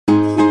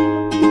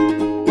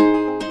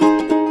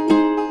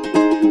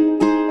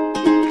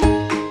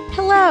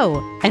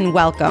and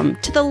welcome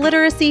to The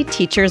Literacy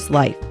Teacher's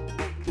Life,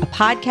 a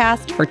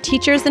podcast for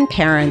teachers and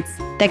parents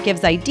that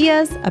gives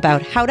ideas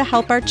about how to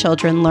help our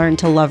children learn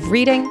to love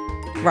reading,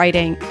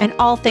 writing, and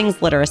all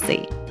things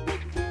literacy.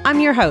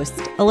 I'm your host,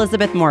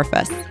 Elizabeth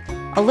Morphus,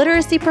 a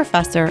literacy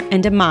professor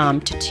and a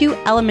mom to 2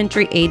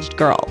 elementary-aged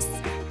girls.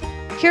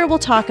 Here we'll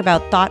talk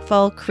about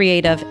thoughtful,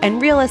 creative,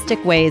 and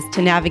realistic ways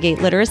to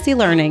navigate literacy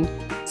learning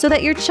so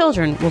that your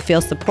children will feel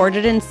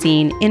supported and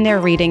seen in their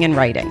reading and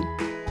writing.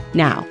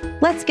 Now,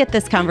 let's get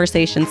this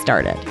conversation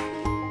started.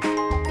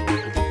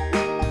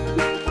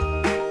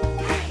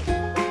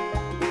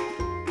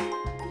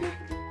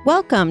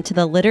 Welcome to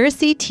the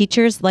Literacy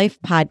Teacher's Life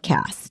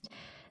podcast.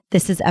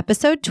 This is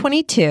episode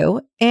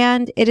 22,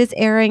 and it is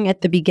airing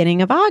at the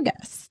beginning of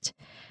August.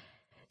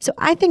 So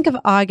I think of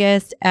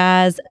August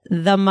as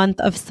the month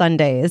of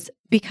Sundays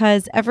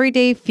because every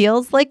day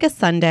feels like a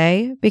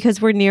Sunday because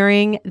we're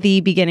nearing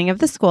the beginning of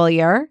the school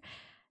year,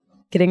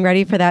 getting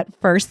ready for that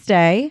first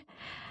day.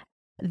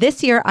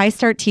 This year, I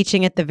start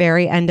teaching at the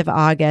very end of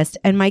August,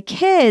 and my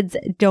kids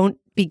don't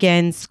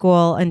begin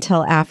school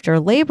until after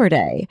Labor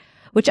Day,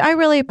 which I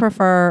really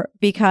prefer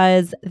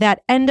because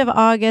that end of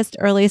August,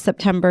 early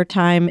September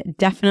time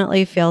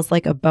definitely feels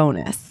like a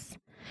bonus.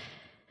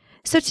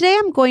 So today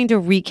I'm going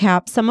to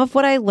recap some of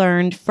what I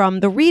learned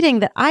from the reading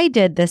that I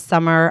did this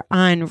summer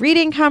on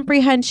reading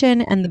comprehension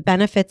and the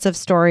benefits of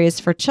stories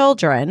for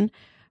children,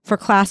 for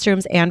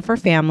classrooms and for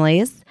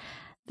families.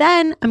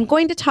 Then I'm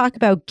going to talk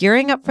about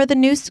gearing up for the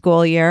new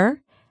school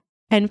year.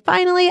 And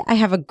finally, I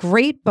have a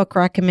great book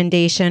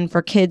recommendation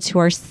for kids who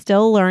are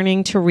still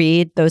learning to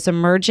read, those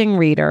emerging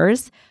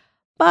readers,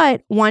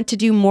 but want to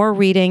do more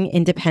reading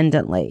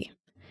independently.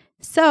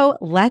 So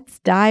let's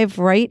dive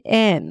right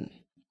in.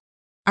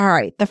 All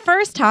right, the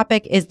first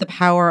topic is the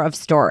power of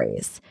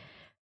stories.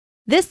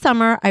 This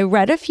summer, I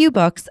read a few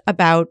books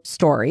about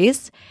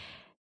stories.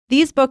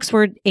 These books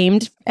were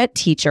aimed at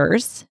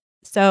teachers.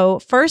 So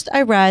first,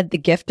 I read The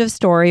Gift of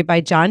Story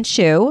by John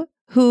Chu,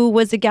 who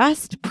was a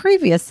guest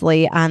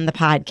previously on the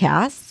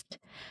podcast.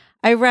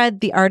 I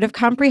read The Art of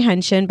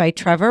Comprehension by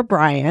Trevor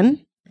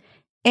Bryan.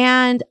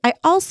 And I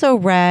also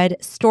read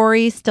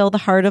Story, Still the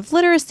Heart of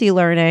Literacy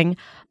Learning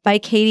by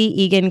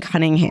Katie Egan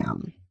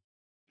Cunningham.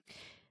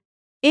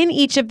 In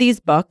each of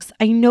these books,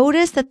 I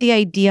noticed that the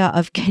idea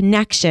of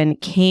connection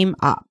came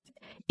up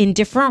in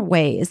different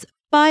ways,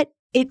 but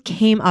it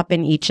came up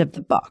in each of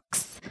the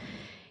books.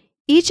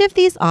 Each of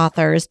these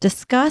authors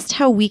discussed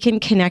how we can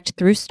connect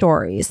through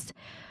stories,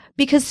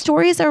 because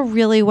stories are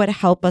really what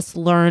help us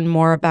learn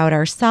more about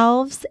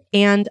ourselves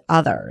and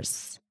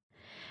others.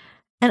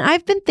 And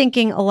I've been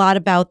thinking a lot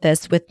about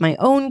this with my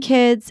own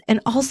kids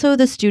and also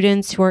the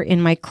students who are in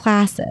my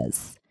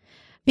classes,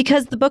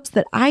 because the books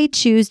that I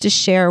choose to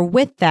share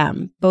with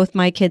them, both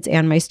my kids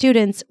and my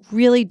students,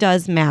 really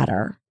does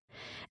matter.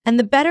 And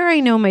the better I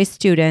know my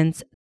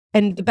students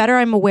and the better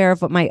I'm aware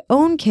of what my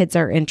own kids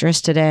are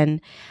interested in,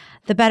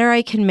 the better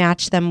I can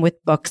match them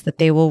with books that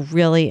they will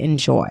really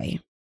enjoy.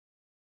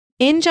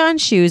 In John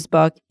Chu's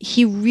book,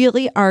 he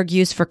really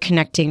argues for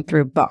connecting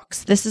through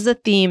books. This is a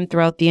theme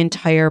throughout the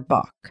entire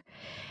book.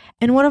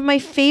 And one of my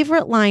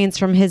favorite lines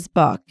from his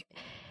book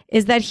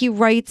is that he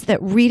writes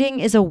that reading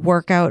is a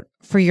workout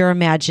for your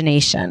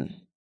imagination.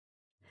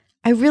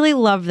 I really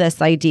love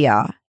this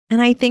idea,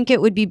 and I think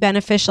it would be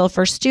beneficial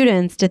for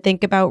students to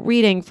think about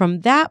reading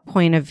from that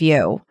point of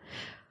view.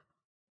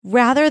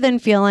 Rather than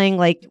feeling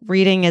like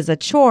reading is a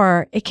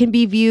chore, it can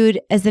be viewed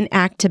as an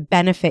act to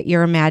benefit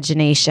your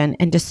imagination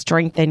and to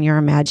strengthen your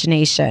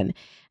imagination.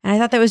 And I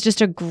thought that was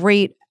just a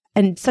great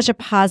and such a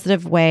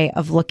positive way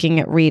of looking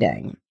at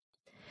reading.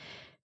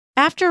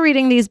 After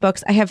reading these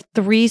books, I have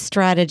 3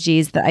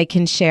 strategies that I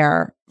can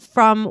share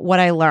from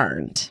what I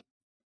learned.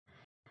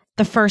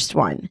 The first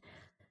one,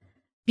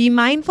 be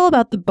mindful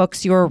about the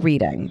books you're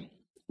reading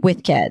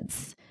with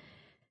kids.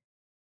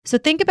 So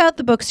think about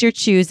the books you're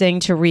choosing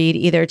to read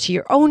either to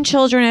your own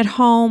children at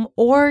home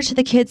or to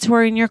the kids who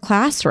are in your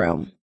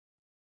classroom.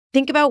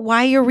 Think about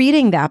why you're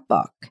reading that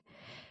book.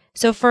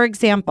 So for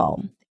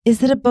example,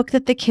 is it a book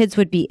that the kids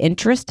would be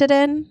interested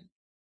in?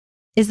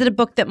 Is it a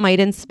book that might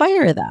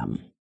inspire them?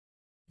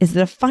 Is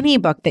it a funny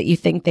book that you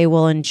think they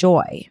will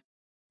enjoy?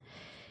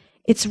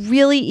 It's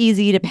really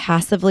easy to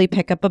passively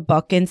pick up a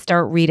book and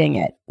start reading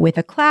it with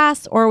a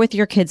class or with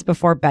your kids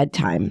before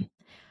bedtime.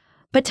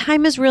 But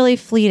time is really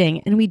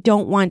fleeting and we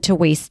don't want to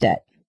waste it.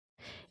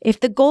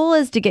 If the goal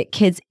is to get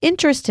kids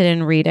interested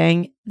in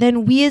reading,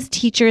 then we as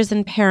teachers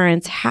and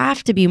parents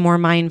have to be more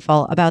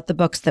mindful about the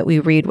books that we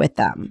read with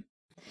them.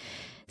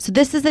 So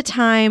this is a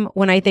time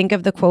when I think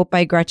of the quote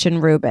by Gretchen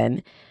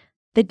Rubin,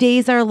 "The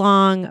days are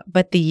long,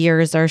 but the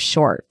years are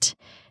short."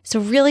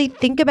 So really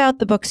think about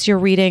the books you're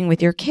reading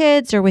with your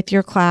kids or with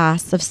your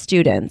class of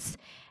students,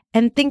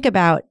 and think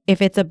about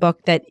if it's a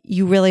book that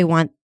you really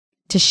want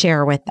to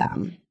share with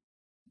them.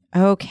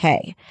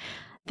 Okay,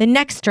 the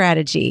next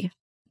strategy,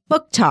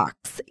 book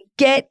talks.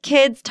 Get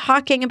kids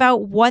talking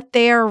about what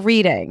they are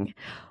reading.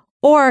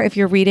 Or if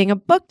you're reading a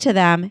book to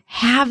them,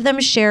 have them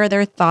share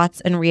their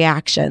thoughts and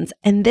reactions.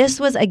 And this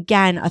was,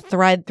 again, a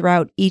thread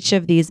throughout each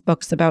of these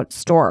books about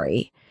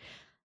story.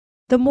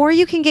 the more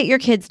you can get your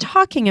kids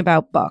talking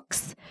about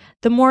books,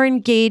 the more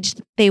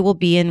engaged they will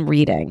be in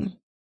reading.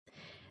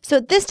 So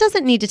this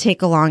doesn't need to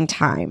take a long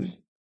time.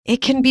 It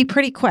can be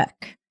pretty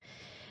quick.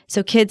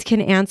 So kids can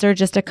answer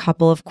just a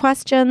couple of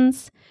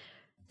questions.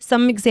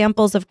 Some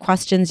examples of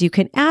questions you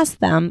can ask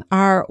them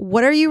are,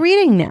 what are you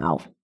reading now?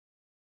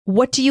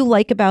 What do you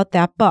like about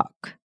that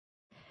book?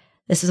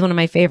 This is one of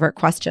my favorite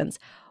questions.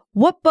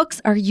 What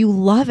books are you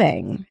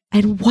loving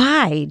and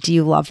why do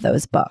you love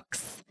those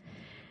books?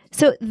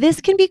 So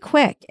this can be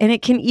quick and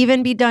it can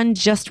even be done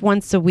just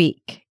once a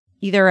week,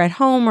 either at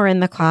home or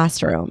in the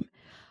classroom.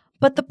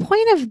 But the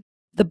point of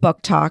the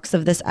book talks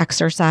of this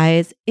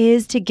exercise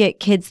is to get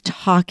kids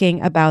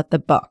talking about the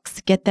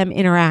books, get them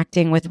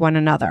interacting with one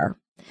another.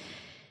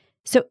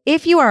 So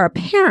if you are a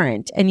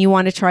parent and you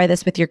want to try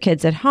this with your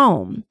kids at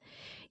home,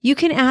 you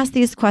can ask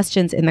these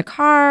questions in the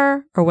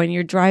car or when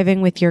you're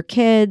driving with your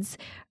kids,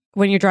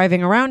 when you're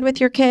driving around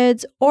with your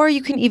kids, or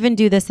you can even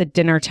do this at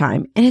dinner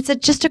time. And it's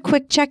just a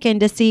quick check-in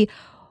to see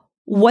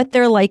what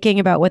they're liking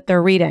about what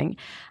they're reading.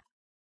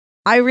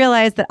 I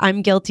realized that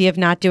I'm guilty of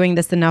not doing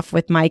this enough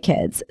with my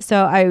kids.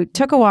 So I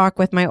took a walk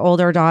with my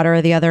older daughter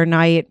the other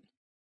night,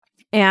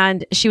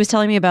 and she was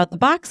telling me about the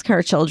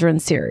Boxcar Children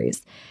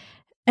series.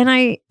 And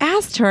I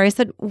asked her, I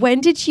said,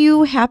 when did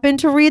you happen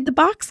to read the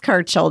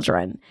Boxcar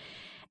Children?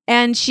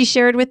 And she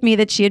shared with me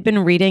that she had been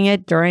reading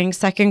it during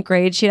second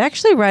grade. She had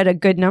actually read a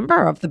good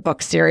number of the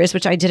book series,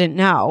 which I didn't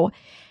know.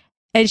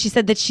 And she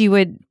said that she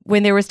would,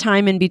 when there was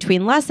time in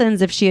between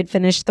lessons, if she had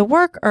finished the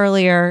work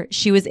earlier,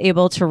 she was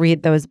able to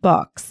read those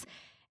books.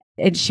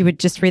 And she would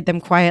just read them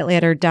quietly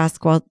at her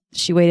desk while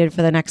she waited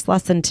for the next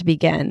lesson to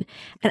begin.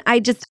 And I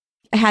just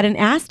hadn't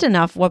asked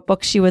enough what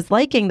books she was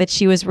liking that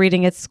she was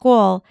reading at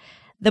school.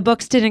 The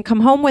books didn't come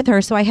home with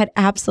her, so I had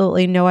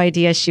absolutely no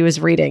idea she was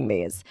reading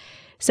these.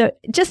 So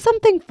just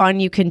something fun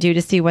you can do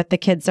to see what the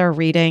kids are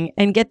reading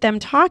and get them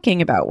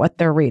talking about what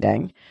they're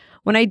reading.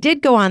 When I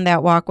did go on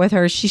that walk with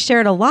her, she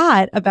shared a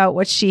lot about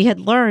what she had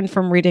learned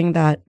from reading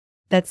that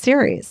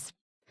series.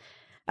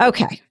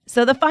 Okay,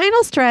 so the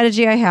final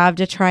strategy I have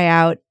to try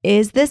out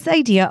is this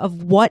idea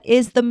of what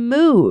is the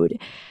mood.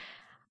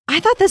 I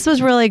thought this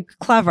was really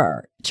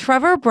clever.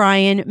 Trevor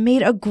Bryan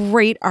made a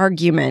great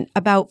argument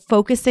about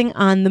focusing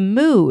on the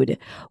mood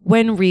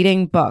when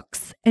reading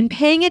books and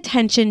paying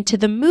attention to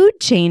the mood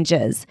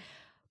changes,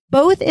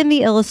 both in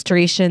the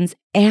illustrations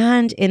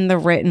and in the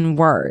written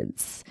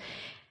words.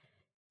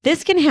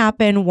 This can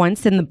happen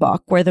once in the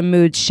book where the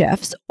mood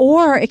shifts,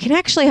 or it can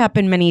actually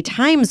happen many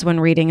times when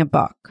reading a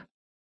book.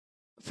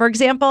 For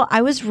example,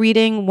 I was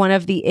reading one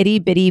of the Itty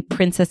Bitty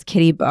Princess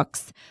Kitty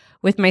books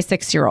with my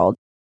 6-year-old.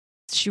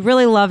 She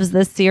really loves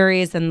this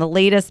series, and the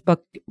latest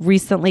book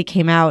recently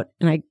came out,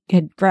 and I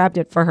had grabbed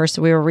it for her,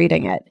 so we were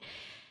reading it.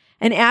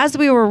 And as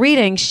we were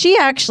reading, she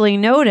actually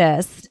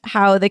noticed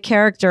how the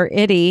character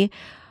Itty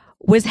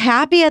was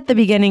happy at the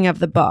beginning of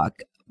the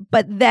book,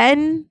 but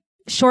then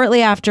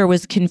shortly after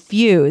was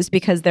confused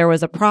because there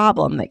was a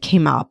problem that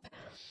came up.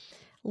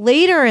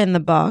 Later in the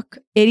book,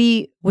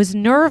 Itty was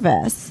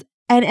nervous,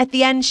 and at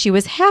the end, she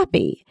was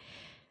happy.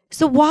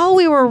 So while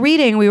we were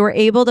reading, we were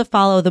able to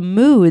follow the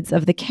moods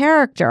of the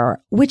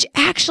character, which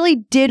actually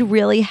did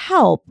really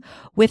help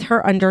with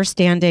her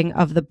understanding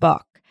of the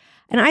book.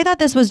 And I thought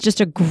this was just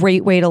a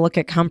great way to look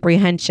at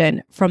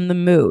comprehension from the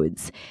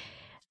moods.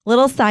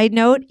 Little side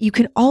note, you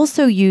can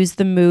also use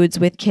the moods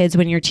with kids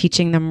when you're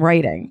teaching them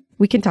writing.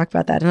 We can talk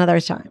about that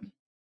another time.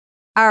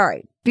 All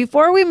right,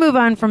 before we move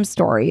on from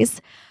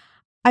stories,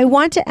 I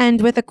want to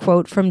end with a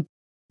quote from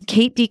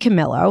Kate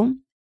DiCamillo.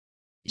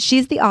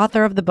 She's the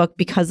author of the book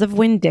Because of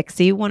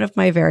Winn-Dixie, one of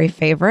my very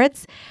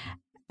favorites,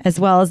 as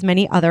well as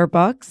many other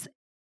books.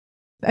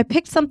 I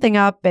picked something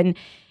up, and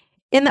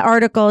in the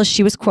article,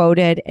 she was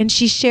quoted, and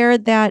she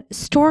shared that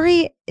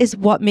story is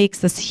what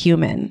makes us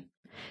human.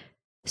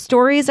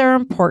 Stories are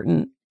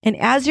important, and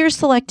as you're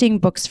selecting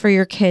books for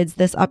your kids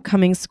this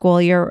upcoming school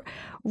year,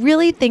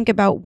 really think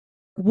about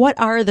what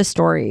are the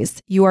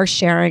stories you are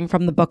sharing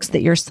from the books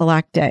that you're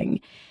selecting,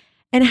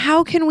 and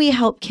how can we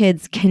help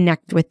kids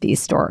connect with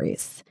these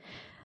stories?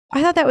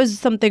 I thought that was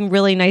something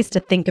really nice to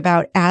think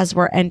about as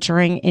we're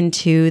entering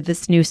into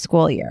this new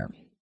school year.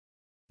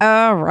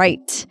 All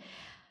right.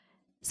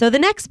 So the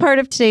next part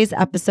of today's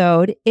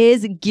episode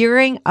is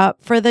gearing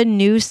up for the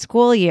new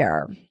school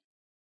year.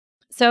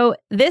 So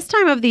this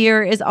time of the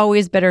year is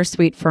always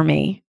bittersweet for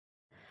me.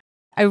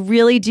 I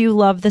really do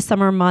love the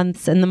summer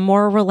months and the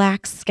more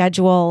relaxed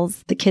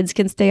schedules. The kids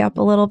can stay up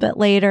a little bit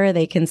later.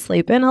 They can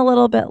sleep in a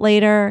little bit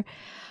later.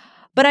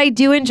 But I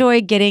do enjoy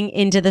getting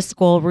into the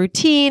school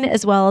routine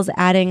as well as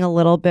adding a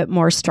little bit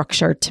more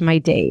structure to my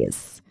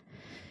days.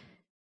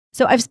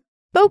 So I've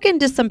spoken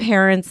to some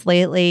parents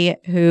lately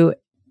who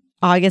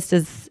August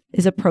is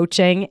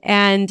approaching,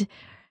 and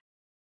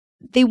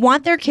they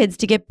want their kids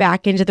to get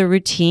back into the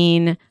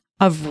routine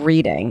of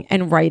reading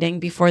and writing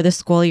before the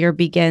school year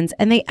begins.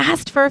 And they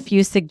asked for a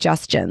few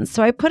suggestions.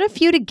 So I put a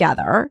few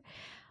together.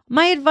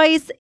 My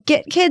advice,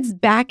 get kids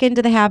back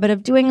into the habit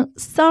of doing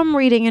some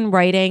reading and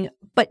writing,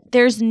 but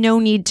there's no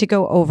need to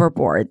go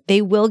overboard.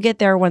 They will get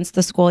there once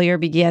the school year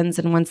begins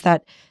and once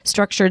that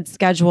structured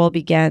schedule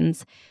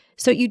begins.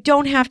 So you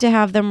don't have to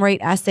have them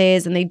write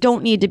essays, and they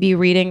don't need to be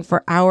reading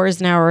for hours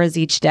and hours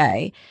each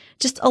day.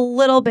 Just a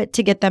little bit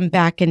to get them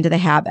back into the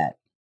habit.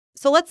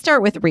 So let's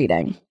start with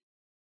reading.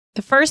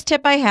 The first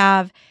tip I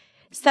have: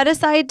 set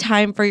aside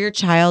time for your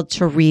child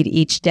to read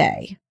each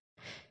day.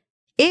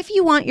 If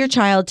you want your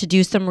child to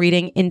do some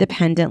reading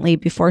independently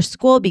before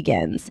school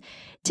begins,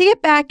 to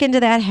get back into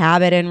that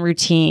habit and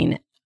routine,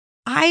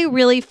 I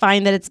really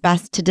find that it's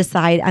best to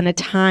decide on a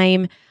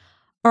time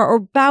or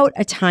about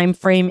a time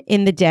frame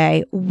in the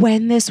day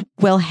when this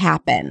will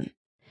happen.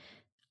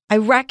 I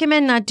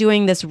recommend not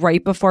doing this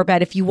right before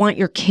bed if you want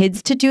your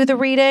kids to do the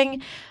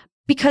reading,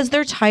 because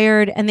they're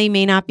tired and they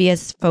may not be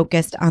as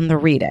focused on the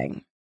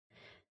reading.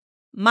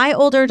 My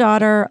older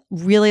daughter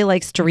really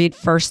likes to read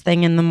first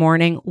thing in the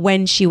morning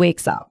when she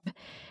wakes up.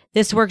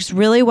 This works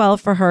really well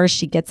for her.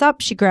 She gets up,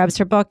 she grabs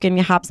her book,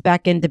 and hops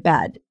back into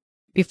bed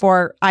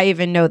before I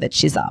even know that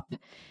she's up.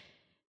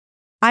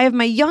 I have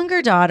my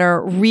younger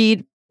daughter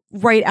read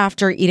right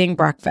after eating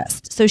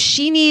breakfast. So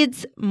she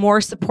needs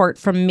more support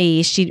from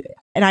me.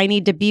 And I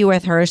need to be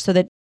with her so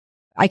that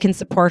I can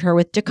support her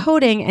with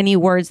decoding any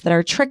words that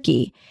are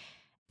tricky.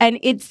 And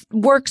it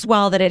works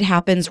well that it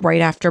happens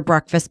right after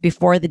breakfast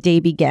before the day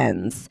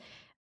begins.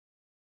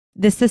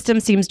 The system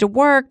seems to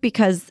work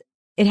because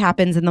it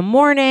happens in the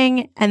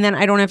morning, and then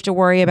I don't have to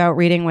worry about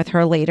reading with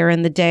her later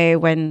in the day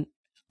when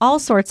all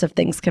sorts of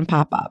things can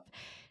pop up.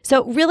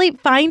 So really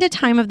find a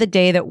time of the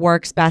day that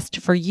works best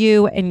for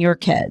you and your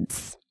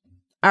kids.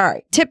 All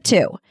right, tip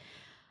 2.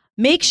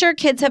 Make sure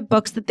kids have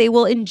books that they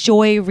will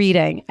enjoy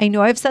reading. I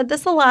know I've said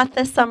this a lot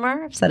this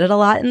summer. I've said it a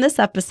lot in this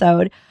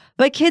episode,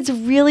 but kids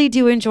really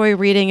do enjoy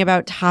reading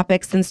about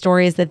topics and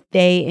stories that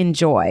they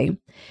enjoy.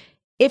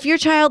 If your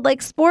child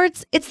likes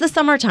sports, it's the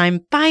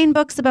summertime. Find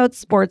books about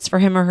sports for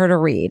him or her to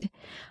read.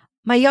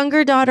 My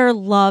younger daughter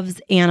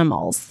loves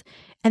animals,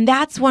 and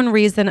that's one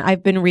reason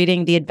I've been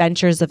reading The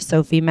Adventures of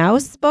Sophie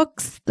Mouse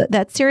books,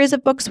 that series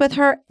of books with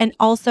her, and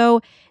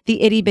also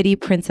the Itty Bitty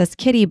Princess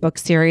Kitty book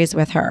series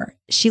with her.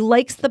 She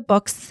likes the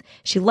books,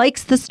 she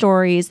likes the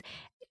stories,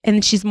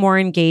 and she's more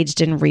engaged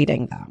in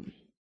reading them.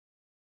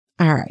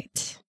 All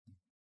right.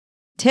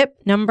 Tip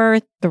number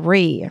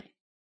 3,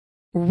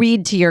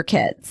 read to your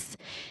kids.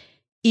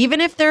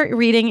 Even if they're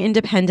reading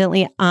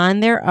independently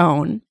on their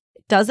own,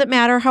 it doesn't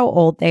matter how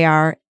old they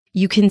are,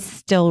 you can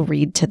still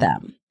read to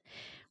them.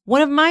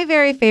 One of my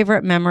very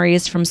favorite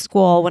memories from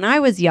school when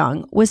I was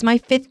young was my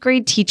 5th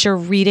grade teacher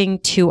reading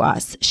to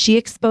us. She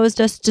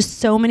exposed us to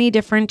so many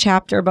different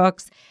chapter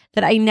books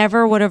that I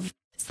never would have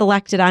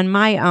selected on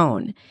my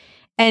own.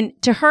 And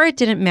to her, it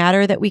didn't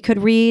matter that we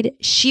could read.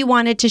 She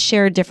wanted to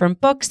share different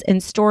books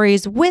and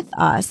stories with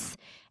us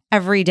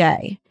every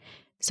day.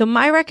 So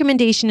my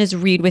recommendation is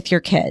read with your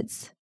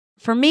kids.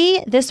 For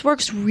me, this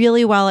works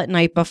really well at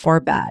night before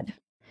bed.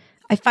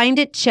 I find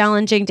it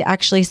challenging to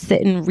actually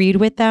sit and read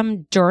with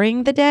them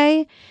during the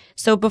day,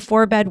 so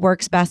before bed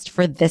works best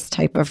for this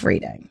type of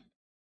reading.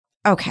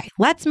 Okay,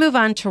 let's move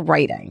on to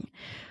writing.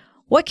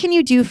 What can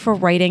you do for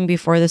writing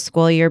before the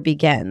school year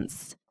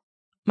begins?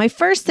 My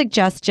first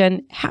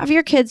suggestion, have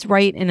your kids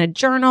write in a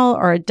journal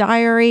or a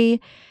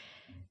diary.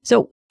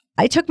 So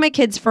I took my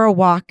kids for a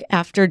walk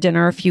after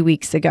dinner a few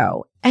weeks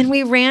ago, and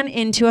we ran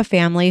into a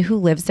family who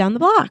lives down the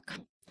block.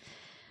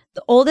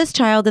 The oldest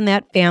child in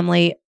that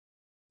family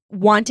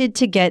wanted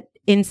to get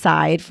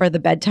inside for the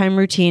bedtime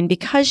routine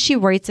because she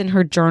writes in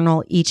her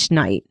journal each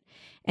night.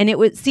 And it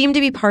would seem to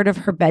be part of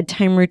her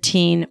bedtime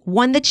routine,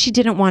 one that she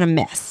didn't want to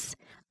miss.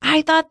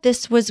 I thought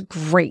this was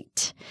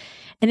great.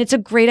 And it's a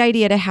great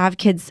idea to have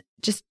kids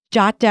just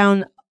jot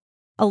down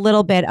a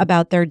little bit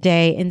about their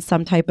day in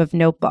some type of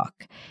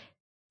notebook.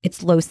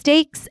 It's low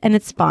stakes and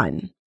it's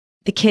fun.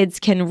 The kids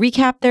can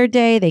recap their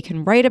day. They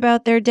can write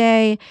about their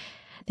day.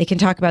 They can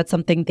talk about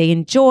something they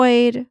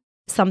enjoyed,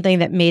 something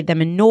that made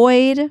them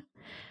annoyed.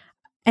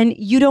 And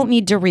you don't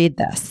need to read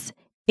this.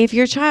 If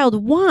your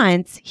child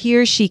wants, he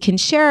or she can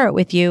share it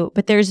with you,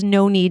 but there's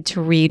no need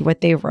to read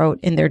what they wrote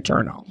in their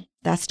journal.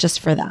 That's just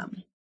for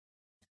them.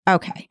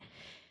 Okay.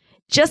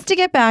 Just to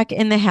get back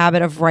in the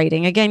habit of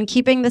writing, again,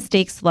 keeping the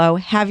stakes low,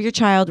 have your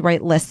child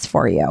write lists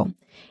for you.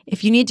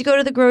 If you need to go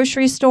to the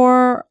grocery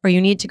store or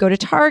you need to go to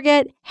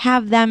Target,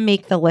 have them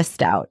make the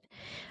list out.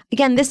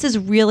 Again, this is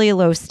really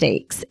low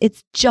stakes.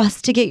 It's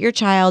just to get your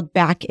child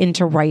back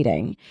into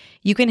writing.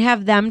 You can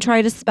have them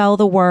try to spell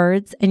the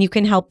words, and you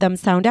can help them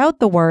sound out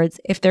the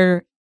words if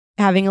they're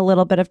having a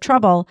little bit of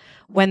trouble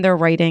when they're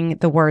writing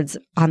the words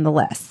on the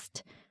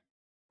list.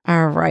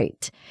 All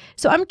right.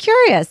 So I'm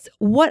curious,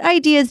 what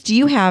ideas do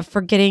you have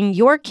for getting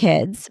your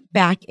kids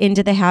back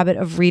into the habit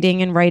of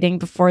reading and writing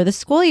before the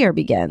school year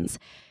begins?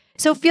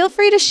 So feel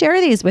free to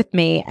share these with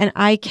me, and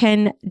I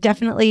can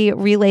definitely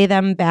relay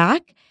them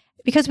back,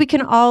 because we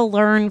can all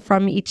learn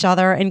from each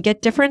other and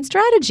get different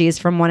strategies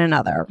from one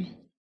another.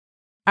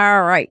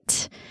 All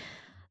right.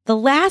 The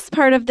last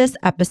part of this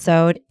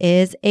episode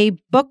is a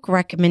book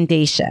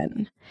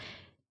recommendation.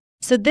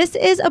 So this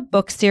is a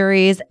book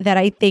series that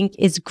I think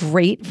is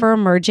great for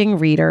emerging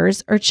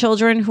readers or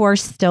children who are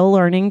still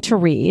learning to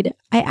read.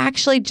 I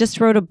actually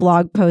just wrote a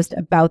blog post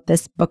about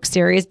this book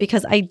series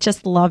because I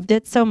just loved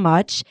it so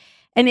much.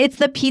 And it's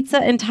the Pizza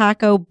and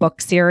Taco book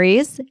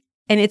series,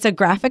 and it's a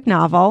graphic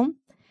novel.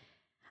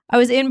 I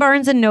was in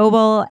Barnes &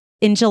 Noble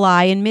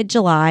in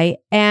mid-July,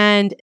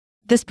 and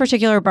this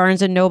particular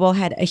Barnes & Noble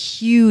had a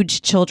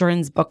huge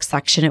children's book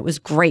section. It was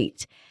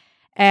great.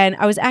 And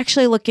I was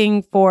actually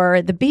looking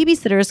for the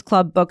Babysitters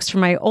Club books for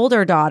my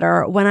older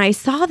daughter when I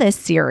saw this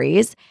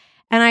series,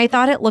 and I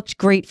thought it looked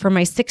great for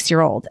my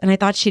 6-year-old, and I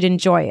thought she'd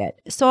enjoy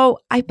it. So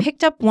I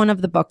picked up one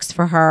of the books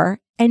for her,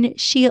 and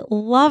she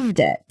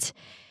loved it.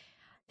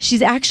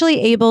 She's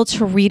actually able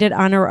to read it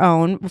on her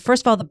own.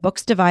 First of all, the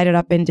book's divided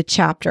up into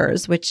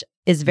chapters, which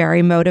is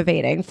very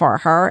motivating for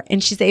her,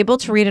 and she's able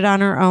to read it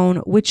on her own,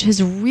 which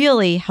has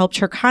really helped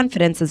her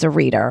confidence as a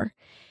reader.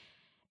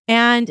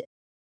 And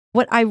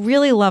what I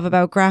really love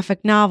about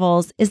graphic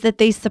novels is that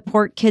they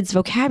support kids'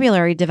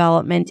 vocabulary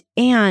development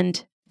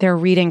and their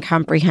reading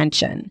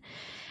comprehension.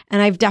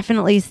 And I've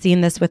definitely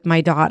seen this with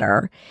my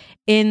daughter.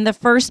 In the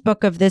first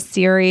book of this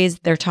series,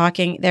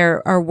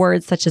 there are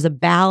words such as a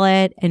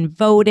ballot and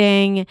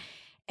voting,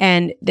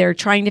 and they're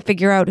trying to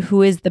figure out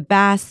who is the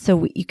best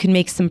so you can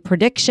make some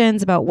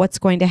predictions about what's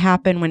going to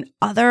happen when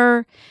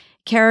other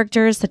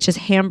characters such as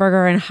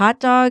hamburger and hot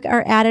dog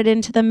are added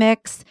into the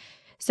mix.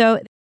 So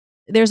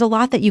there's a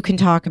lot that you can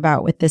talk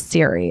about with this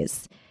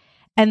series.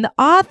 And the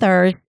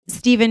author,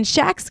 Stephen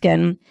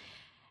Shaxkin,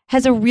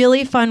 has a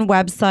really fun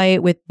website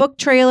with book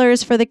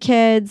trailers for the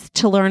kids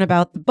to learn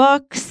about the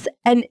books.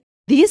 And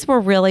these were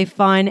really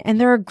fun, and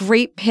they're a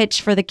great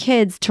pitch for the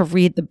kids to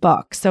read the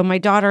book. So my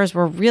daughters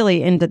were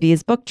really into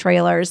these book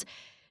trailers.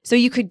 So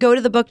you could go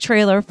to the book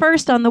trailer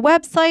first on the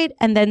website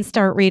and then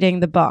start reading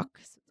the book,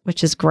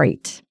 which is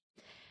great.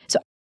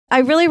 I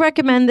really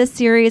recommend this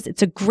series.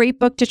 It's a great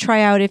book to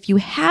try out if you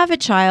have a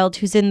child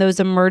who's in that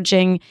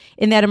emerging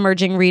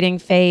reading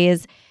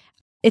phase.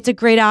 It's a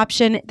great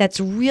option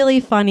that's really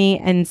funny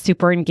and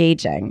super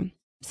engaging.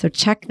 So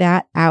check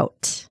that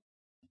out.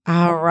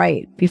 All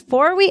right.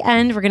 Before we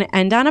end, we're going to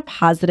end on a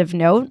positive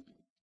note.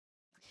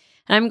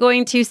 And I'm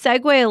going to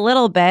segue a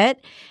little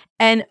bit.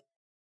 And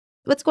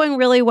what's going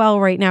really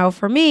well right now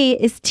for me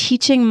is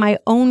teaching my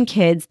own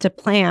kids to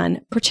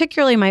plan,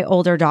 particularly my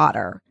older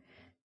daughter.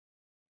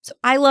 So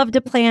I love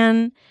to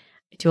plan.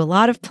 I do a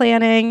lot of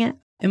planning.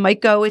 It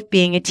might go with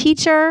being a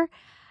teacher.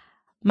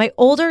 My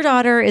older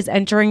daughter is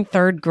entering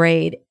 3rd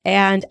grade,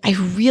 and I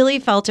really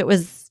felt it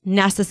was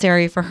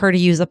necessary for her to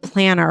use a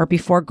planner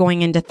before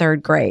going into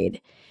 3rd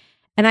grade.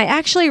 And I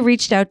actually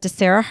reached out to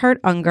Sarah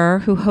Hart Unger,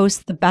 who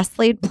hosts the Best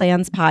Laid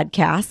Plans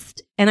podcast,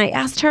 and I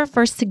asked her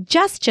for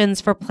suggestions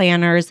for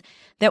planners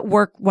that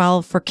work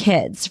well for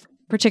kids,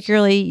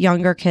 particularly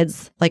younger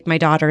kids like my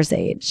daughter's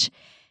age.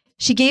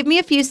 She gave me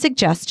a few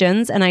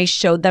suggestions, and I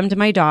showed them to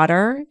my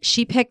daughter.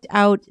 She picked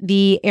out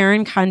the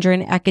Erin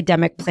Condren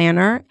Academic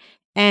Planner,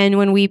 and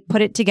when we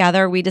put it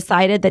together, we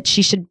decided that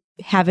she should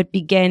have it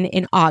begin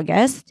in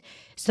August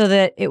so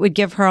that it would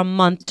give her a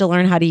month to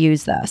learn how to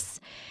use this.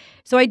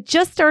 So I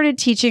just started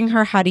teaching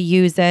her how to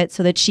use it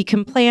so that she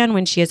can plan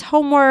when she has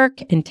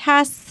homework and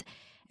tests,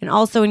 and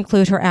also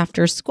include her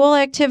after-school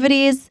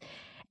activities.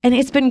 And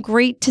it's been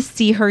great to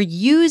see her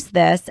use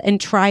this and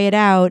try it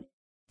out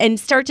and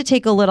start to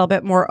take a little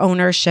bit more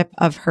ownership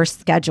of her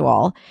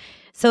schedule.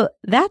 So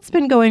that's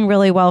been going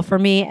really well for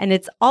me. And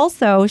it's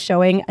also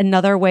showing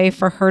another way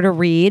for her to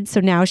read. So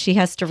now she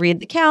has to read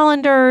the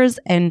calendars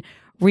and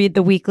read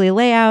the weekly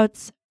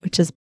layouts, which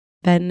has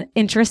been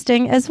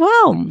interesting as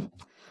well.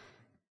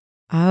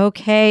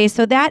 Okay,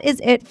 so that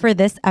is it for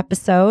this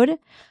episode.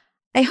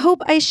 I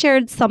hope I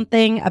shared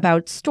something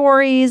about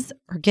stories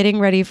or getting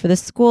ready for the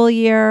school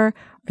year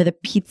or the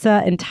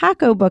Pizza and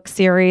Taco book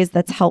series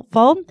that's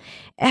helpful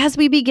as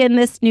we begin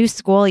this new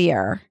school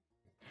year.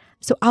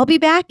 So I'll be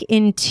back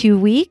in 2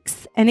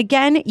 weeks. And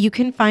again, you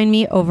can find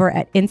me over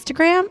at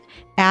Instagram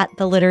at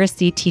The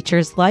Literacy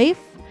Teacher's Life,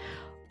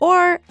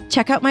 or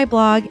check out my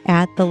blog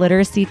at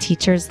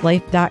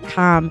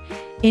theliteracyteacherslife.com.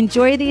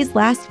 Enjoy these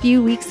last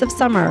few weeks of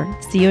summer.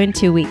 See you in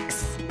 2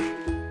 weeks.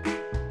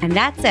 And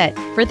that's it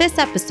for this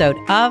episode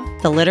of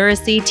The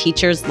Literacy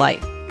Teacher's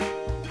Life.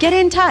 Get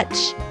in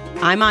touch.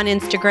 I'm on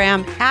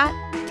Instagram at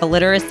The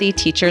Literacy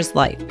Teacher's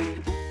Life.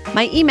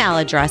 My email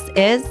address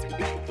is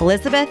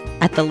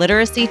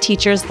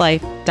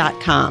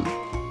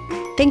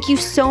elizabeth@theliteracyteacherslife.com. Thank you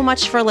so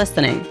much for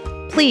listening.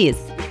 Please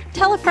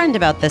tell a friend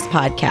about this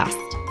podcast.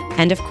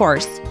 And of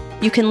course,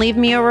 you can leave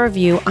me a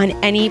review on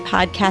any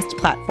podcast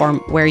platform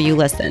where you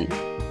listen.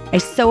 I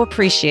so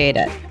appreciate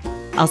it.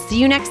 I'll see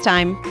you next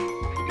time.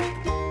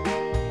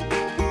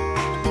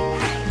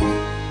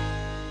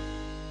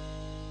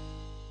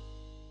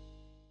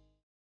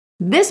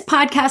 This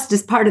podcast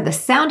is part of the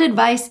Sound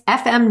Advice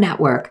FM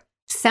network.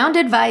 Sound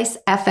Advice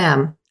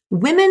FM,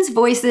 women's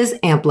voices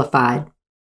amplified.